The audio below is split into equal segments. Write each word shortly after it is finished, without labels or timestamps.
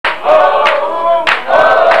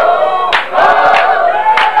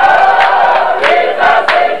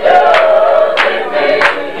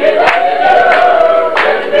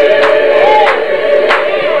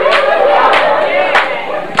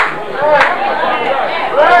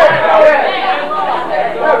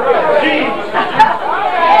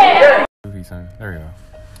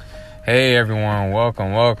Hey everyone, welcome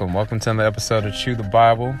to another episode of Chew the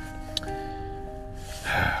Bible.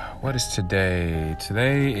 What is today?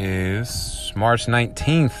 Today is March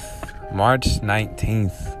 19th.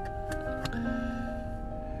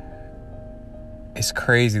 It's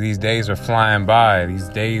crazy, these days are flying by. I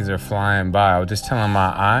was just telling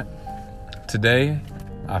my aunt today,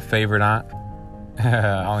 my favorite aunt.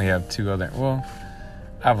 I only have two other, I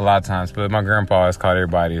have a lot of times, but my grandpa has called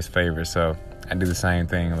everybody his favorite, so I do the same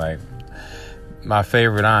thing. Like, my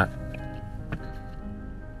favorite aunt,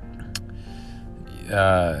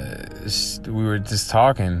 we were just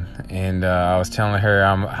talking, and I was telling her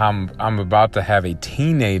I'm about to have a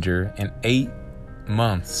teenager in 8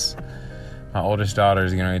 months. My oldest daughter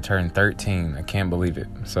is going to turn 13. I can't believe it.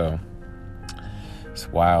 So it's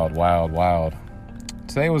wild.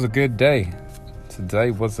 Today was a good day.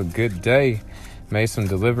 Made some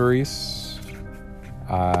deliveries.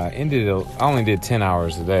 I only did 10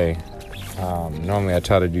 hours a day. Normally I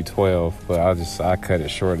try to do 12, but I cut it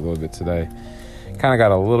short a little bit today. Kind of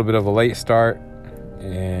got a little bit of a late start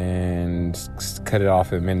and cut it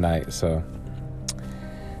off at midnight. So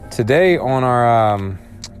today on our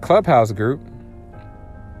Clubhouse group,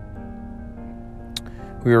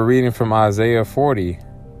 we were reading from Isaiah 40,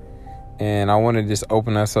 and I want to just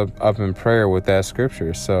open us up in prayer with that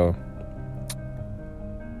scripture. So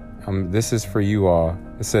this is for you all.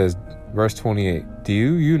 It says, verse 28, "Do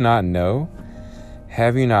you not know?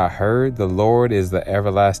 Have you not heard? The Lord is the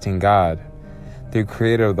everlasting God, the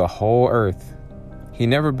creator of the whole earth. He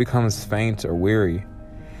never becomes faint or weary.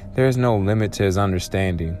 There is no limit to his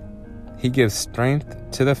understanding. He gives strength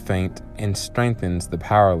to the faint and strengthens the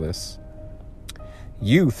powerless.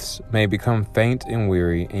 Youths may become faint and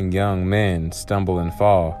weary, and young men stumble and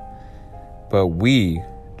fall. But we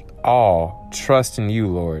all trust in you,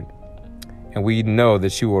 Lord, and we know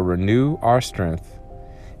that you will renew our strength,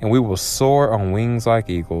 and we will soar on wings like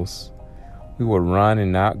eagles. We will run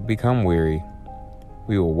and not become weary.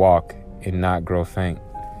 We will walk and not grow faint."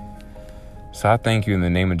 So I thank you in the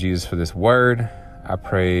name of Jesus for this word. I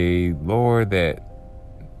pray, Lord, that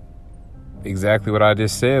exactly what I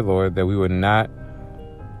just said, Lord, that we would not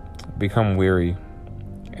become weary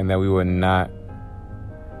and that we would not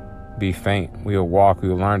be faint. We will walk. We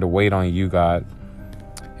will learn to wait on you, God.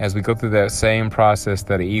 As we go through that same process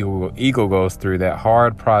that an eagle goes through, that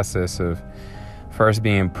hard process of first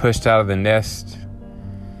being pushed out of the nest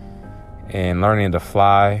and learning to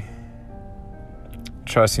fly,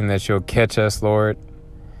 trusting that you'll catch us, Lord,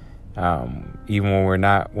 even when we're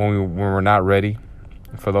not ready.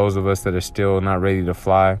 For those of us that are still not ready to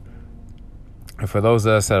fly, and for those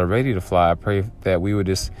of us that are ready to fly, I pray that we would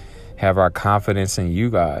just have our confidence in you,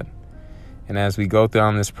 God. And as we go through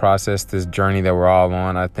on this process, this journey that we're all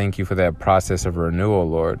on, I thank you for that process of renewal,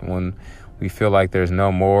 Lord. When we feel like there's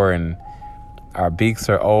no more and our beaks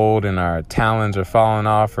are old and our talons are falling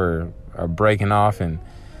off or are breaking off and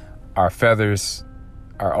our feathers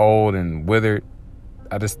are old and withered,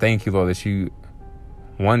 I just thank you, Lord, that you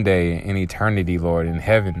one day in eternity, Lord, in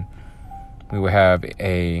heaven, we will have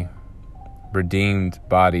a redeemed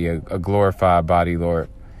body, a glorified body, Lord.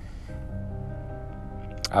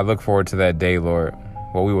 I look forward to that day, Lord.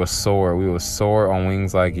 Well, we will soar on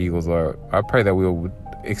wings like eagles, Lord. I pray that we will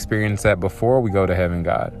experience that before we go to heaven,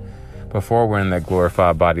 God. Before we're in that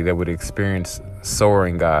glorified body, that would experience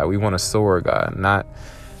soaring, God. We want to soar, God, not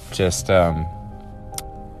just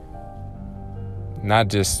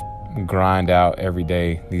grind out every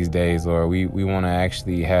day these days, Lord. We want to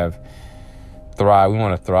actually thrive. We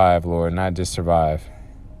want to thrive, Lord, not just survive.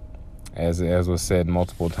 As was said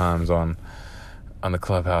multiple times on the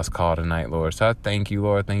Clubhouse call tonight, Lord. So I thank you,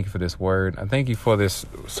 Lord. Thank you for this word. I thank you for this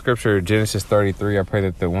scripture, Genesis 33. I pray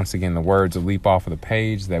that once again the words will leap off of the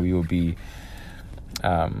page, that we will be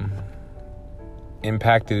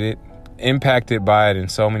impacted by it in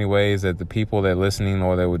so many ways, that the people that are listening,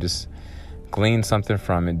 Lord, they would just glean something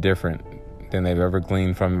from it different than they've ever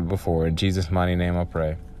gleaned from it before. In Jesus' mighty name I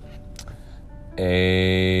pray.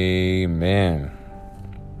 Amen.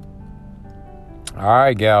 All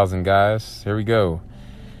right, gals and guys, here we go.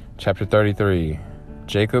 Chapter 33,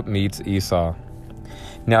 Jacob meets Esau.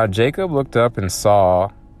 Now Jacob looked up and saw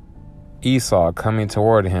Esau coming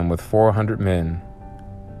toward him with 400 men.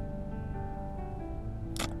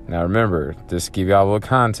 Now remember, just to give y'all a little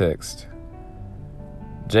context,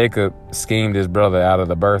 Jacob schemed his brother out of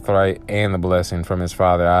the birthright and the blessing from his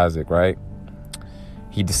father Isaac, right?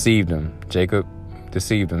 He deceived him. Jacob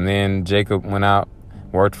deceived him. Then Jacob went out,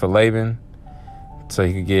 worked for Laban, so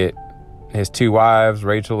he could get his two wives,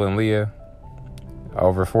 Rachel and Leah.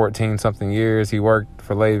 Over 14-something years, he worked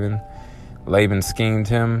for Laban. Laban schemed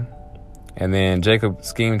him And then Jacob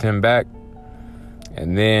schemed him back.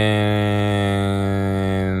 And then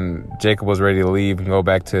Jacob was ready to leave and go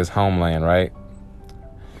back to his homeland, right?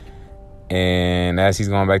 And as he's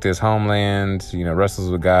going back to his homeland, wrestles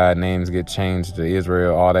with God, names get changed to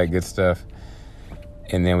Israel, all that good stuff.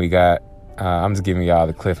 And then we got, I'm just giving y'all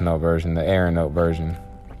the Cliff Note version, the Aaron Note version.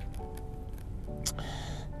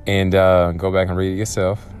 And go back and read it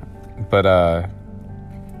yourself. But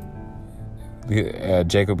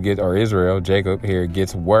Jacob here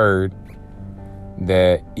gets word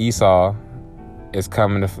that Esau is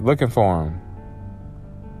coming looking for him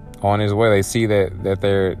on his way. They see that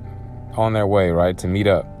they're on their way, right, to meet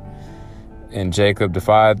up. And Jacob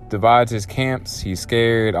divides his camps. He's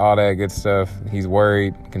scared, all that good stuff. He's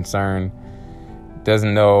worried, concerned,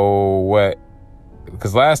 doesn't know what.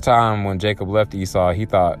 Because last time when Jacob left Esau, he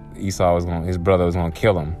thought his brother was going to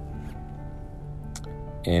kill him.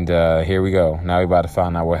 And here we go. Now we're about to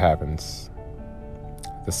find out what happens.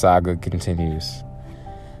 The saga continues.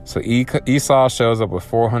 So Esau shows up with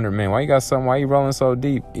 400 men. Why you rolling so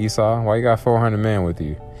deep, Esau? Why you got 400 men with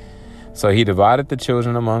you? So he divided the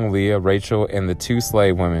children among Leah, Rachel, and the 2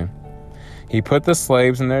 slave women. He put the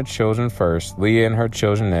slaves and their children first, Leah and her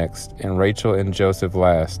children next, and Rachel and Joseph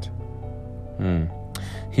last.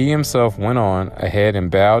 He himself went on ahead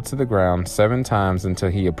and bowed to the ground 7 times until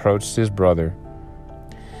he approached his brother.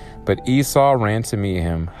 But Esau ran to meet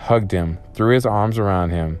him, hugged him, threw his arms around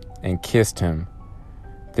him, and kissed him.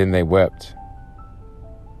 Then they wept.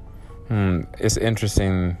 It's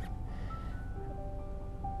interesting.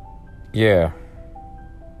 Yeah.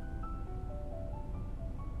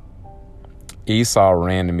 Esau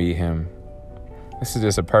ran to meet him. This is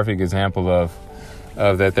just a perfect example of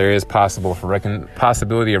that there is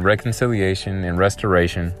possibility of reconciliation and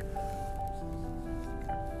restoration.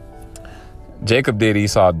 Jacob did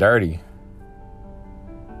Esau dirty.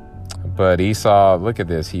 But Esau, look at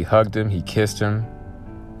this. He hugged him, he kissed him,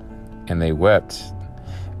 and they wept.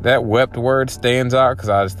 That wept word stands out because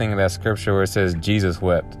I was thinking of that scripture where it says Jesus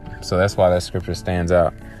wept. So that's why that scripture stands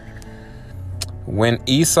out. When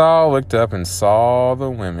Esau looked up and saw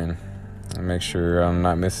the women, I'll make sure I'm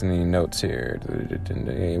not missing any notes here.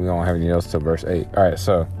 We don't have any notes till verse 8. All right,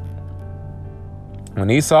 so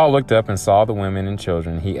when Esau looked up and saw the women and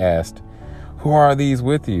children, he asked, "Who are these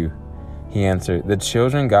with you?" He answered, "The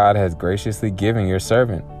children God has graciously given your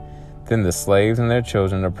servant." Then the slaves and their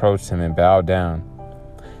children approached him and bowed down.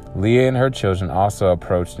 Leah and her children also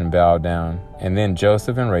approached and bowed down. And then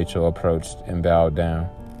Joseph and Rachel approached and bowed down.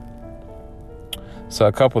 So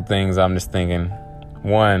a couple things I'm just thinking.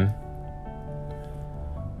 One,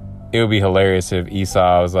 it would be hilarious if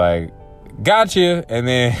Esau was like, "Gotcha," and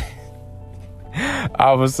then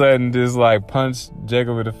all of a sudden just like punch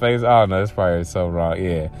Jacob in the face. I don't know. That's probably so wrong.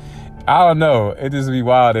 Yeah. I don't know. It'd just be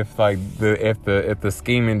wild if like if the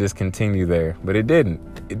scheming just continued there. But it didn't.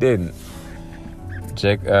 It didn't.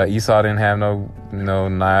 Esau didn't have no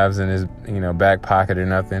knives in his back pocket or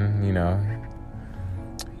nothing.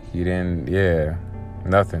 He didn't. Yeah,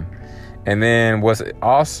 nothing. And then what's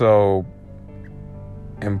also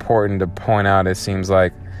important to point out, it seems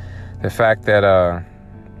like the fact that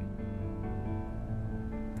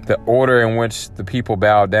the order in which the people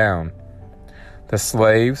bowed down, the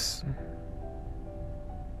slaves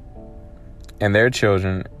and their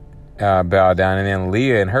children bowed down, and then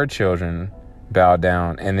Leah and her children bowed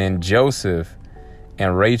down, and then Joseph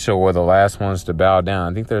and Rachel were the last ones to bow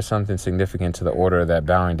down. I think there's something significant to the order of that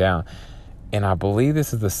bowing down. And I believe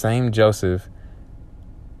this is the same Joseph.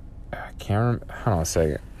 I can't remember. Hold on a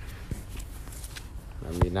second.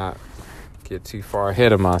 Let me not get too far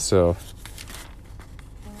ahead of myself.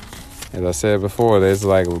 As I said before, there's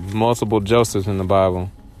like multiple Josephs in the Bible.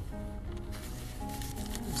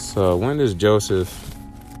 So when does Joseph...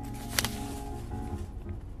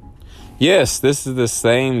 Yes, this is the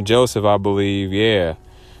same Joseph, I believe. Yeah.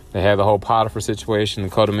 They had the whole Potiphar situation, the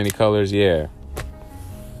coat of many colors. Yeah.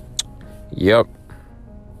 Yep.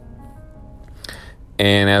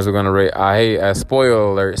 And as we're going to rate,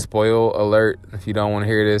 spoil alert. If you don't want to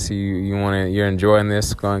hear this, you're enjoying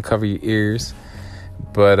this, go and cover your ears.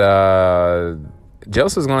 But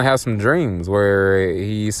Joseph's going to have some dreams where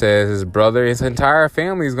he says his brother, his entire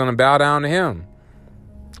family is going to bow down to him.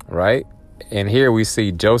 Right? And here we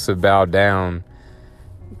see Joseph bow down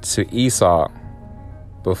to Esau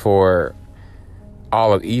before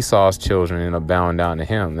all of Esau's children end up bowing down to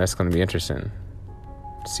him. That's going to be interesting.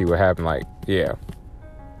 See what happened. Like, yeah.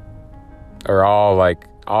 Or all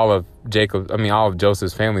of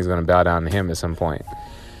Joseph's family is going to bow down to him at some point.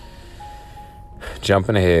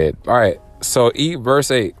 Jumping ahead. All right.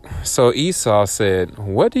 Verse 8. So Esau said,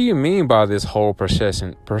 "What do you mean by this whole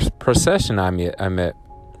procession I met?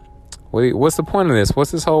 What's the point of this?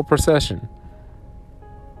 What's this whole procession?"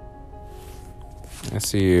 Let's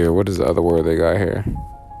see here. What is the other word they got here?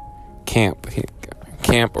 Camp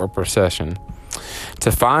or procession.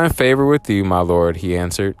 "To find favor with you, my lord," he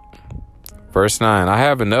answered. Verse 9. I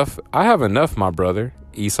have enough, my brother,"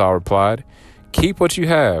 Esau replied. "Keep what you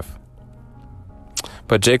have."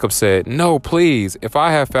 But Jacob said, "No, please, if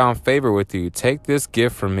I have found favor with you, take this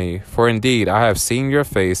gift from me. For indeed, I have seen your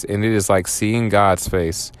face, and it is like seeing God's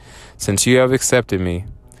face, since you have accepted me.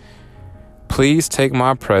 Please take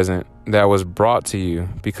my present that was brought to you,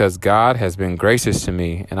 because God has been gracious to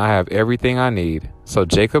me, and I have everything I need." So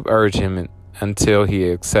Jacob urged him until he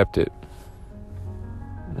accepted.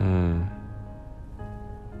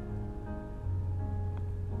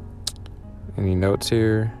 Any notes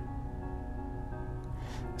here?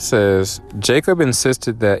 It says, Jacob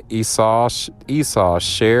insisted that Esau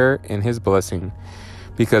share in his blessing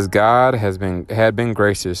because God had been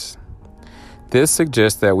gracious. This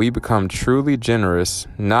suggests that we become truly generous,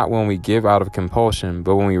 not when we give out of compulsion,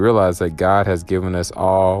 but when we realize that God has given us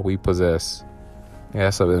all we possess. Yeah,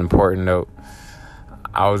 that's an important note.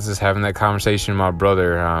 I was just having that conversation with my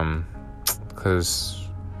brother, because,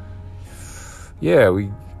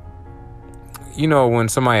 when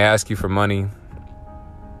somebody asks you for money,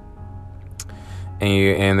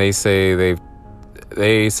 and they say they've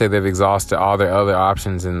exhausted all their other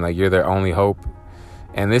options, and like you're their only hope.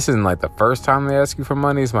 And this isn't like the first time they ask you for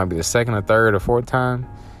money. This might be the second or third or fourth time.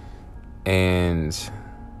 And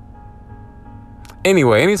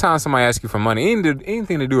anyway, anytime somebody asks you for money,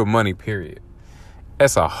 anything to do with money, period,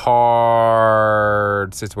 that's a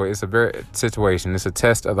hard situation. It's a very situation. It's a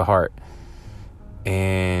test of the heart.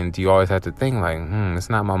 And you always have to think like, it's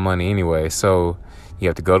not my money anyway. So you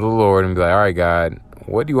have to go to the Lord and be like, all right, God,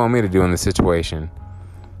 what do you want me to do in this situation?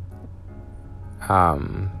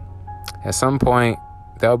 At some point,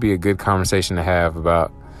 that'll be a good conversation to have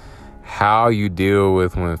about how you deal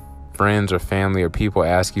with when friends or family or people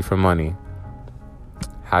ask you for money,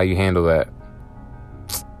 how you handle that.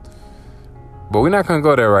 But we're not going to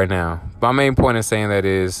go there right now. My main point in saying that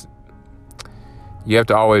is you have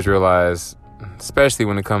to always realize, especially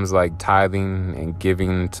when it comes to like tithing and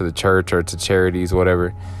giving to the church or to charities,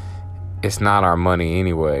 whatever, it's not our money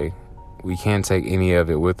anyway. We can't take any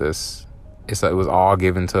of it with us. It was all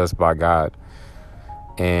given to us by God.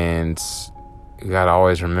 And you got to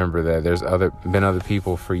always remember that there's been other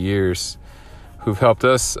people for years who've helped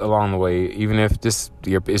us along the way, even if it's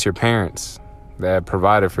your parents that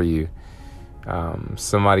provided for you.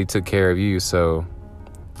 Somebody took care of you, so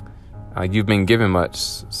you've been given much.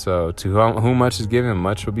 So to whom much is given,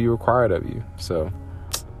 much will be required of you. So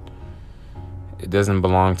it doesn't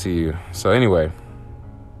belong to you. So anyway,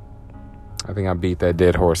 I think I beat that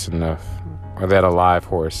dead horse enough. Or that alive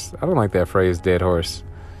horse. I don't like that phrase, dead horse.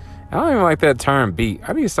 I don't even like that term, beat.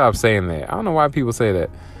 I need to stop saying that. I don't know why people say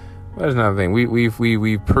that. But that's another thing.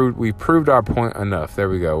 We've proved our point enough. There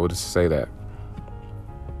we go. We'll just say that.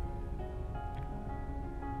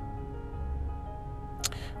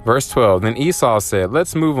 Verse 12. Then Esau said,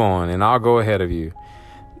 "Let's move on, and I'll go ahead of you."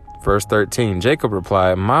 Verse 13. Jacob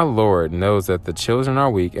replied, "My Lord knows that the children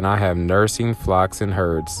are weak, and I have nursing flocks and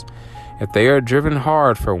herds. If they are driven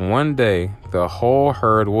hard for one day, the whole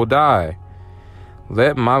herd will die.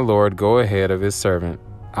 Let my Lord go ahead of his servant.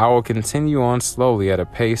 I will continue on slowly at a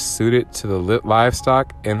pace suited to the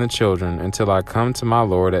livestock and the children until I come to my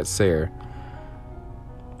Lord at Seir."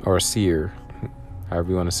 Or Seir,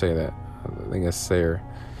 however you want to say that. I think it's Seir.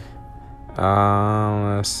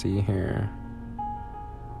 Let's see here.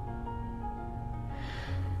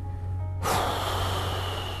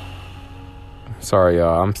 Sorry,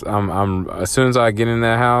 y'all. I'm as soon as I get in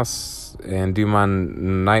that house and do my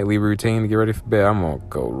nightly routine to get ready for bed, I'm gonna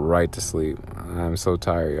go right to sleep. I'm so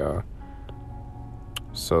tired, y'all.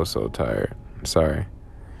 So tired. Sorry.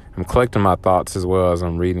 I'm collecting my thoughts as well as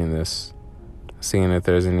I'm reading this, seeing if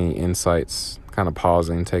there's any insights, kind of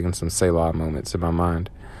pausing, taking some Selah moments in my mind.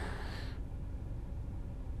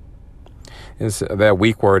 That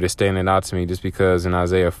weak word is standing out to me just because in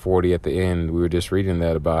Isaiah 40 at the end, we were just reading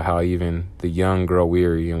that about how even the young grow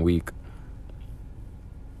weary and weak.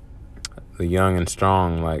 The young and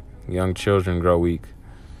strong, like young children, grow weak.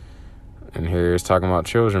 And here it's talking about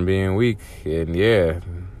children being weak. And yeah,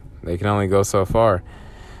 they can only go so far.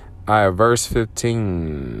 All right, verse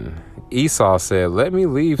 15. Esau said, "Let me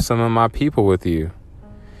leave some of my people with you."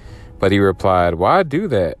 But he replied, "Why do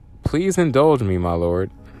that? Please indulge me, my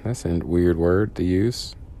Lord." That's a weird word to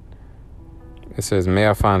use. It says, may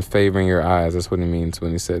I find favor in your eyes. That's what he means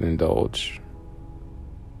when he said indulge.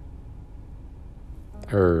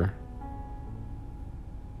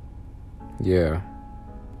 Yeah.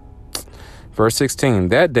 Verse 16.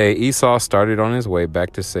 That day Esau started on his way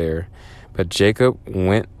back to Seir, but Jacob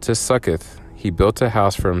went to Succoth. He built a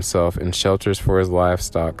house for himself and shelters for his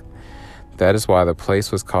livestock. That is why the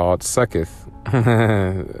place was called Succoth.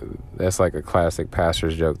 That's like a classic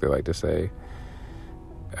pastor's joke they like to say.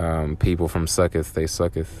 People from Succoth, they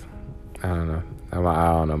sucketh. I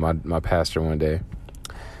don't know. My pastor one day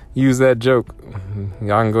used that joke.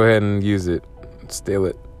 Y'all can go ahead and use it. Steal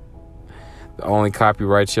it. The only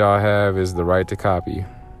copyright y'all have is the right to copy.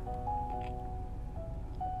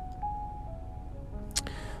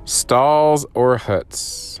 Stalls or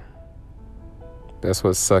huts. That's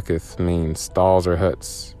what Succoth means. Stalls or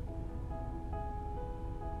huts.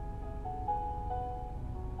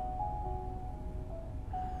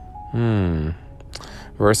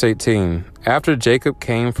 Verse 18. After Jacob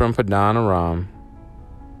came from Padan Aram.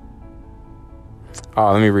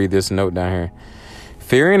 Oh, let me read this note down here.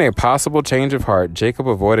 Fearing a possible change of heart, Jacob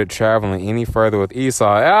avoided traveling any further with Esau.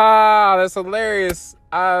 Ah, that's hilarious.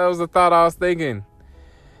 That was the thought I was thinking.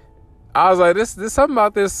 I was like, this something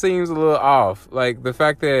about this seems a little off. Like the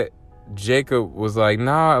fact that Jacob was like,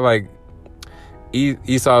 nah, like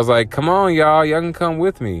Esau was like, come on, y'all can come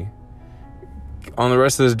with me on the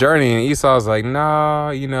rest of this journey. And Esau was like,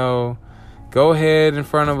 nah, go ahead in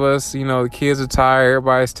front of us. The kids are tired.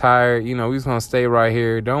 Everybody's tired. We just gonna stay right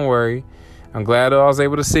here. Don't worry. I'm glad I was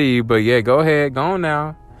able to see you, but yeah, go ahead. Go on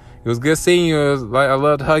now. It was good seeing you. It was like, I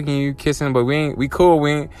loved hugging you, kissing, but we cool.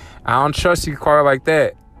 I don't trust you quite like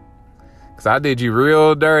that. Cause I did you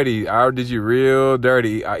real dirty.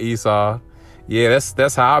 Esau. Yeah,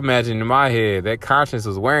 that's how I imagined in my head. That conscience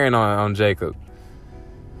was wearing on Jacob.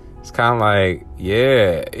 It's kind of like,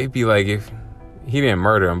 yeah, it'd be like if he didn't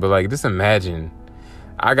murder him, but like, just imagine.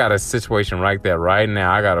 I got a situation like that right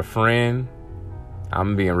now. I got a friend.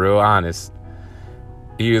 I'm being real honest.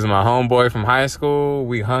 He was my homeboy from high school.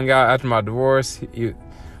 We hung out after my divorce.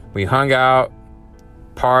 We hung out,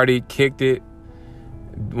 partied, kicked it,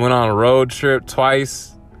 went on a road trip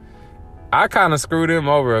twice. I kind of screwed him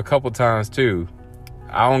over a couple times too.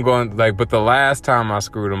 I won't go in, but the last time I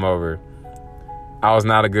screwed him over, I was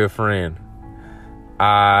not a good friend.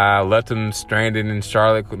 I left him stranded in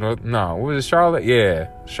Charlotte. No, what was it, Charlotte?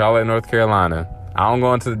 Yeah, Charlotte, North Carolina. I don't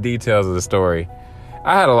go into the details of the story.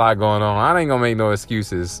 I had a lot going on. I ain't gonna make no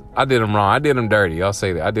excuses. I did him wrong. I did him dirty. I'll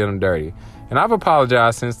say that. I did him dirty. And I've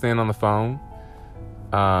apologized since then on the phone.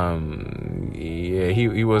 Yeah,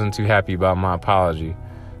 he wasn't too happy about my apology.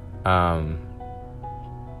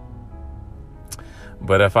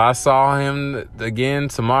 But if I saw him again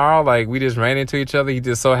tomorrow, like we just ran into each other, he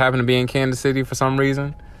just so happened to be in Kansas City for some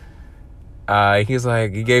reason.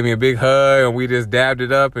 He gave me a big hug and we just dabbed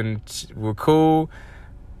it up and we're cool.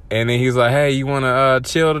 And then he's like, hey, you want to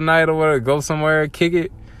chill tonight or whatever? Go somewhere, kick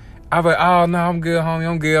it? I was like, oh, no, I'm good, homie.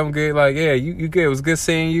 I'm good. Like, yeah, you good. It was good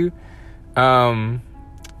seeing you.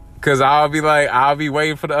 Because I'll be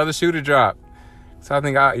waiting for the other shoe to drop. So I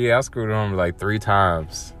think, I screwed him like 3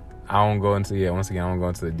 times. I won't go into, once again, I won't go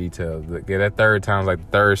into the details. Yeah, that third time's like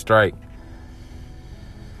the third strike.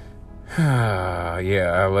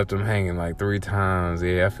 Yeah, I left him hanging like 3 times.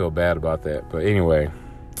 Yeah, I feel bad about that. But anyway.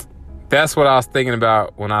 That's what I was thinking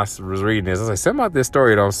about when I was reading this. I was like, something about this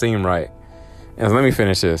story don't seem right. And let me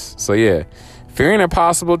finish this. So yeah, fearing a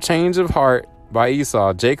possible change of heart by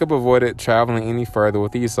Esau, Jacob avoided traveling any further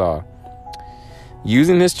with Esau.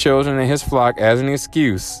 Using his children and his flock as an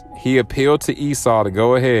excuse, he appealed to Esau to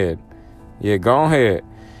go ahead. Yeah, go ahead.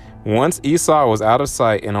 Once Esau was out of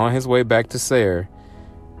sight and on his way back to Seir,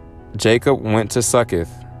 Jacob went to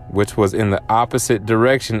Succoth, which was in the opposite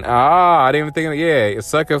direction. I didn't even think of it. Yeah,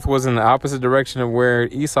 Succoth was in the opposite direction of where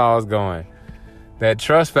Esau was going. That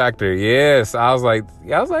trust factor, yes. I was like,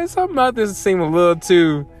 something about this seemed a little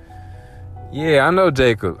too. Yeah, I know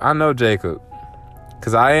Jacob.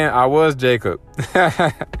 Because I was Jacob.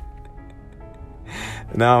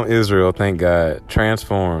 Now I'm Israel, thank God.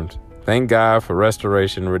 Transformed. Thank God for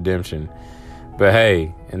restoration and redemption. But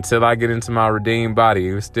hey, until I get into my redeemed body,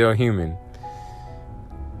 it was still human.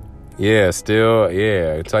 Yeah, until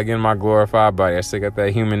I get in my glorified body, I still got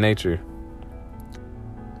that human nature.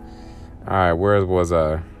 All right, where was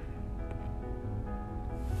I?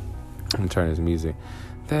 I'm turning this music.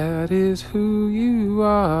 That is who you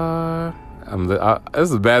are. This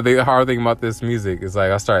is a bad thing. The hard thing about this music is like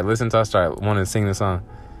I start wanting to sing the song.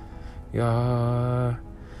 Yeah,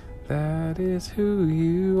 that is who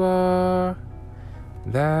you are.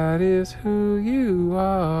 That is who you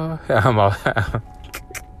are.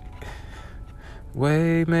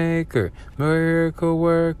 Waymaker, miracle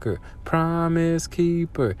worker, promise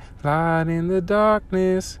keeper, light in the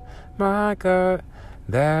darkness, my God,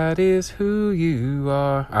 that is who you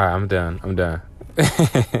are. All right, I'm done.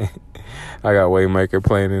 I got Waymaker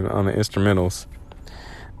playing it on the instrumentals.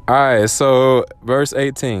 All right, so verse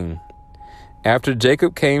 18. After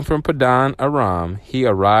Jacob came from Padan Aram, he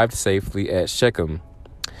arrived safely at Shechem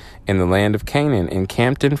in the land of Canaan and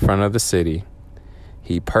camped in front of the city.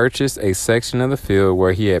 He purchased a section of the field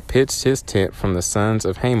where he had pitched his tent from the sons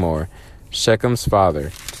of Hamor, Shechem's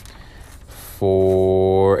father,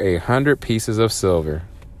 for 100 pieces of silver.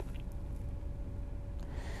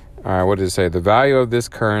 All right, what did it say? The value of this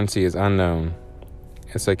currency is unknown.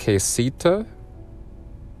 It's a kesita.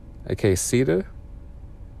 A kesita?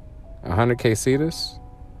 100 kesitas?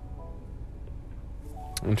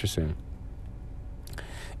 Interesting.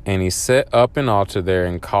 And he set up an altar there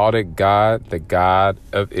and called it God, the God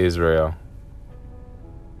of Israel.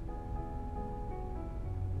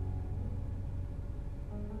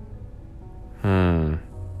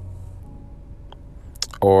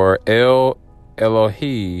 Or El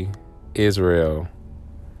Elohi Israel.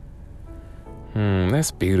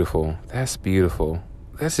 That's beautiful. That's beautiful.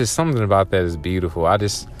 That's just something about that is beautiful.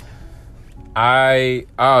 So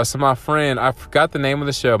my friend, I forgot the name of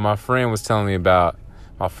the show. My friend was telling me about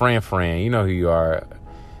my friend, you know who you are,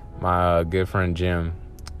 my good friend Jim.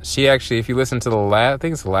 She actually, if you listen to I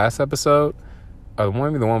think it's the last episode, or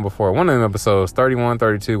maybe the one before, one of them episodes, 31,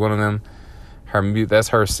 32, one of them, that's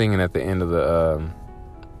her singing at the end of the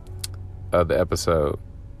episode,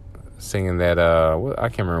 singing that, I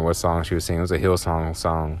can't remember what song she was singing. It was a Hillsong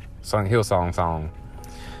song.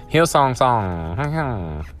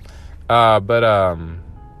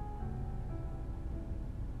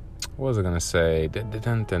 What was I gonna say?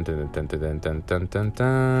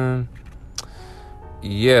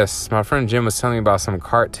 Yes, my friend Jim was telling me about some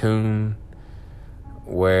cartoon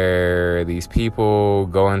where these people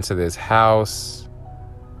go into this house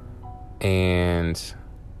and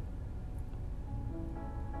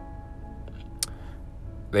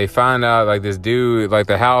they find out, like, this dude, like,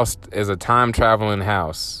 the house is a time traveling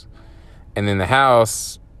house, and then the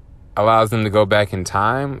house allows them to go back in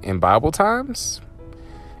time in Bible times.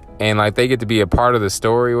 And, like, they get to be a part of the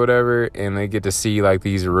story or whatever, and they get to see, like,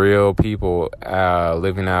 these real people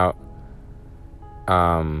living out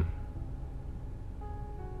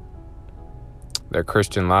their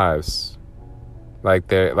Christian lives. Like,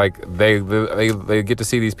 they get to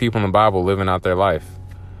see these people in the Bible living out their life.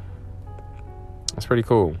 That's pretty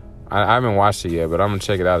cool. I haven't watched it yet, but I'm going to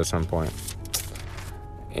check it out at some point.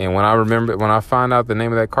 And when I find out the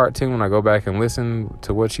name of that cartoon, when I go back and listen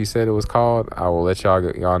to what she said it was called, I will let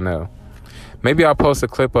y'all know. Maybe I'll post a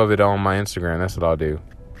clip of it on my Instagram. That's what I'll do.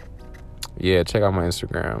 Yeah, check out my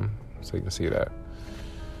Instagram so you can see that.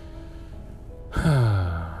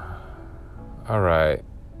 All right.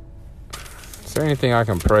 Is there anything I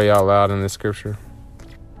can pray out loud in this scripture?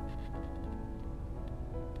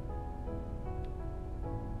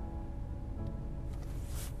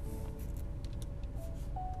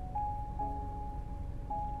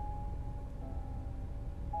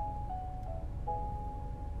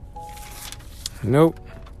 Nope.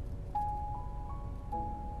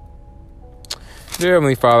 Dear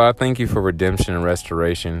Heavenly Father, I thank you for redemption and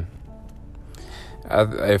restoration.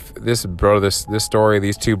 If this story,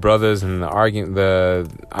 these two brothers and the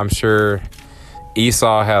argument, I'm sure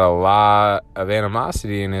Esau had a lot of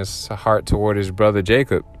animosity in his heart toward his brother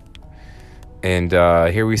Jacob. And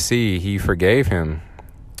here we see he forgave him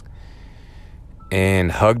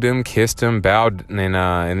and hugged him, kissed him, bowed, and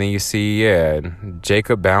then you see,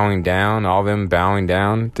 Jacob bowing down, all of them bowing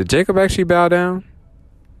down. Did Jacob actually bow down?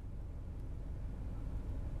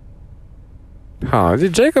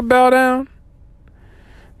 Did Jacob bow down?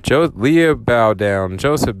 Leah bowed down.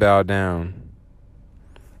 Joseph bowed down.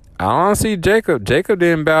 I don't see Jacob. Jacob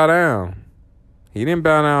didn't bow down. He didn't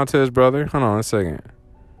bow down to his brother. Hold on a second.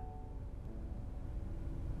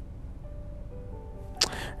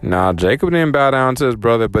 Nah, Jacob didn't bow down to his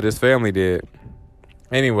brother, but his family did.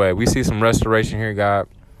 Anyway, we see some restoration here, God.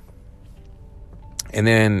 And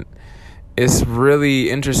then it's really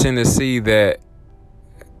interesting to see that,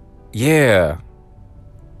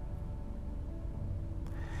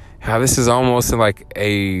 how this is almost like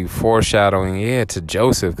a foreshadowing, to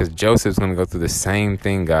Joseph, because Joseph's going to go through the same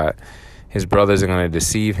thing, God. His brothers are going to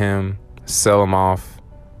deceive him, sell him off.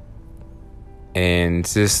 And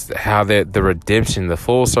just how the redemption, the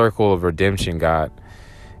full circle of redemption, God,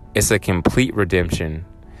 it's a complete redemption.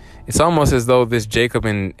 It's almost as though this Jacob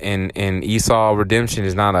and Esau redemption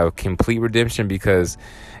is not a complete redemption, because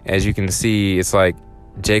as you can see, it's like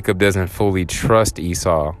Jacob doesn't fully trust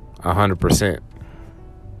Esau 100%.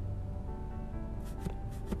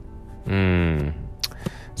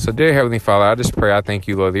 So, dear Heavenly Father, I just pray, I thank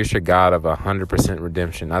you, Lord, that you're God of 100%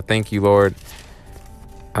 redemption. I thank you, Lord,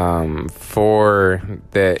 for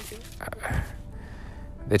that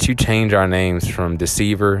you change our names from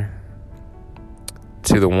deceiver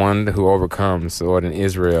to the one who overcomes, Lord, in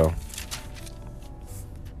Israel.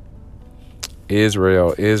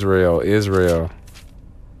 Israel.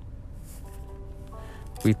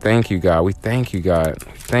 We thank you, God. We thank you, God.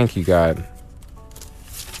 We thank you, God.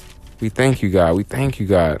 We thank you, God. We thank you,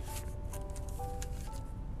 God.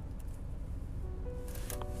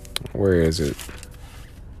 Where is it?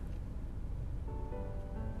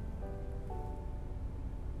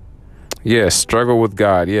 Yes, struggle with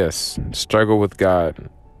God. Yes, struggle with God.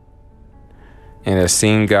 And have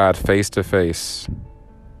seen God face to face.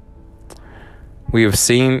 We have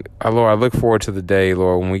seen, Lord, I look forward to the day,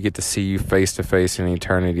 Lord, when we get to see you face to face in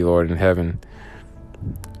eternity, Lord, in heaven.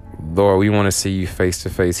 Lord, we want to see you face to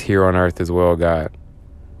face here on earth as well, God.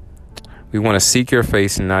 We want to seek your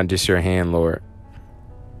face and not just your hand, Lord.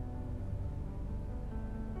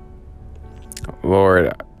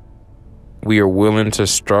 Lord, we are willing to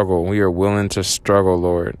struggle. We are willing to struggle,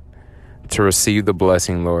 Lord, to receive the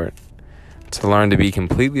blessing, Lord, to learn to be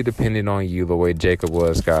completely dependent on you the way Jacob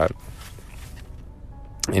was, God.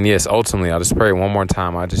 And yes, ultimately, I'll just pray one more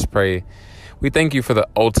time. I just pray, we thank you for the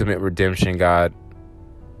ultimate redemption, God,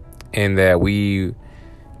 and that we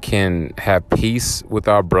can have peace with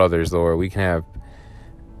our brothers, Lord. We can have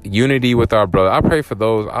unity with our brother. I pray for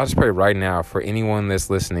those. I'll just pray right now for anyone that's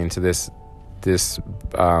listening to this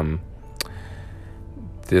podcast,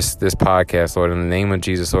 Lord, in the name of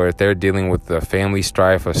Jesus, Lord. If they're dealing with a family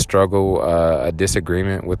strife, a struggle, a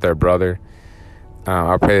disagreement with their brother,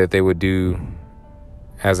 I pray that they would do,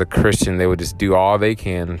 as a Christian, they would just do all they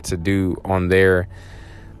can to do on their,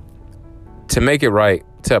 to make it right,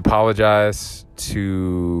 to apologize,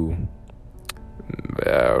 to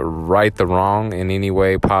right the wrong in any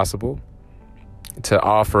way possible, to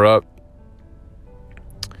offer up,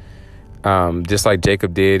 just like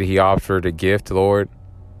Jacob did. He offered a gift, Lord,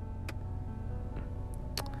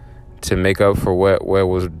 to make up for what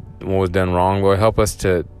was done wrong. Lord, help us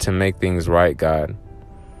to make things right, God.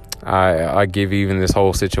 I give you even this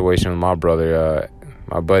whole situation with my brother,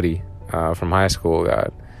 my buddy from high school,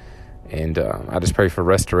 God. And I just pray for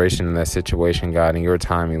restoration in that situation, God, in your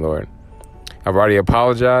timing, Lord. I've already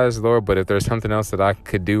apologized, Lord, but if there's something else that I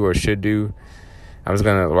could do or should do, I'm just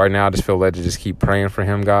going to, right now, I just feel led to just keep praying for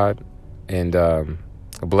him, God, and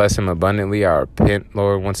bless him abundantly. I repent,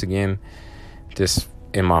 Lord, once again, just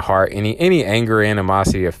in my heart, any anger,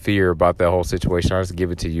 animosity, or fear about that whole situation, I just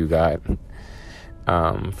give it to you, God,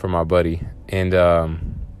 for my buddy. And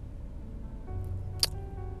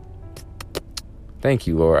thank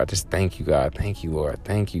you, Lord. I just thank you, God. Thank you, Lord.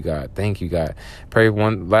 Thank you, God. Thank you, God. Pray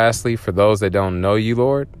lastly for those that don't know you,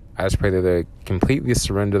 Lord. I just pray that they completely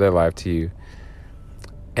surrender their life to you,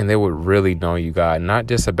 and they would really know you, God, not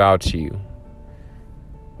just about you.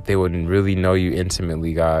 They would really know you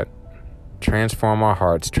intimately, God. Transform our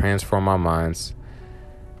hearts, transform our minds.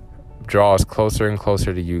 Draw us closer and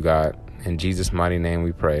closer to you, God. In Jesus' mighty name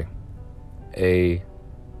we pray.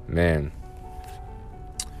 Amen.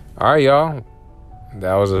 All right, y'all.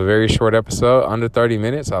 That was a very short episode, under 30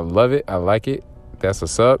 minutes. I love it. I like it. That's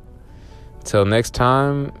what's up. Till next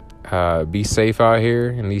time, be safe out here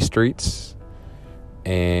in these streets.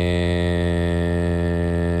 And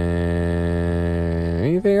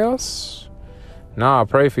anything else? No, I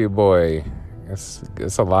pray for you, boy.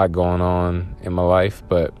 It's a lot going on in my life,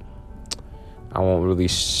 but I won't really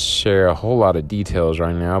share a whole lot of details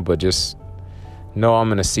right now, but just know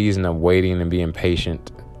I'm in a season of waiting and being patient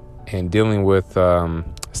and dealing with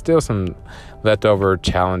still some leftover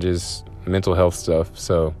challenges, mental health stuff.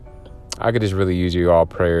 So I could just really use your all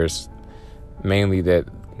prayers, mainly that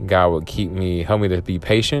God would help me to be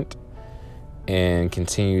patient and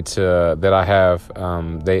continue to, that I have,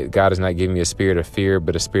 God has not given me a spirit of fear,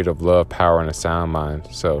 but a spirit of love, power, and a sound mind.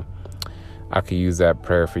 So I could use that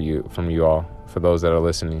prayer from you all, for those that are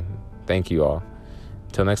listening. Thank you all.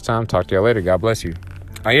 Until next time, talk to y'all later. God bless you.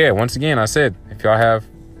 Oh yeah, once again, I said, if y'all have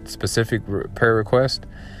specific prayer request,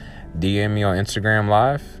 DM me on Instagram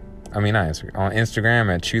live. On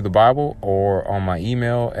Instagram at Chew the Bible, or on my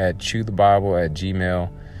email at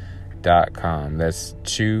chewthebible@gmail.com. That's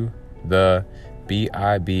Chew the Bible.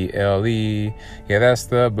 Yeah, that's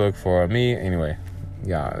the book for me. Anyway,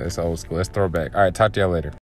 yeah, that's old school. Let's throw it back. All right, talk to y'all later.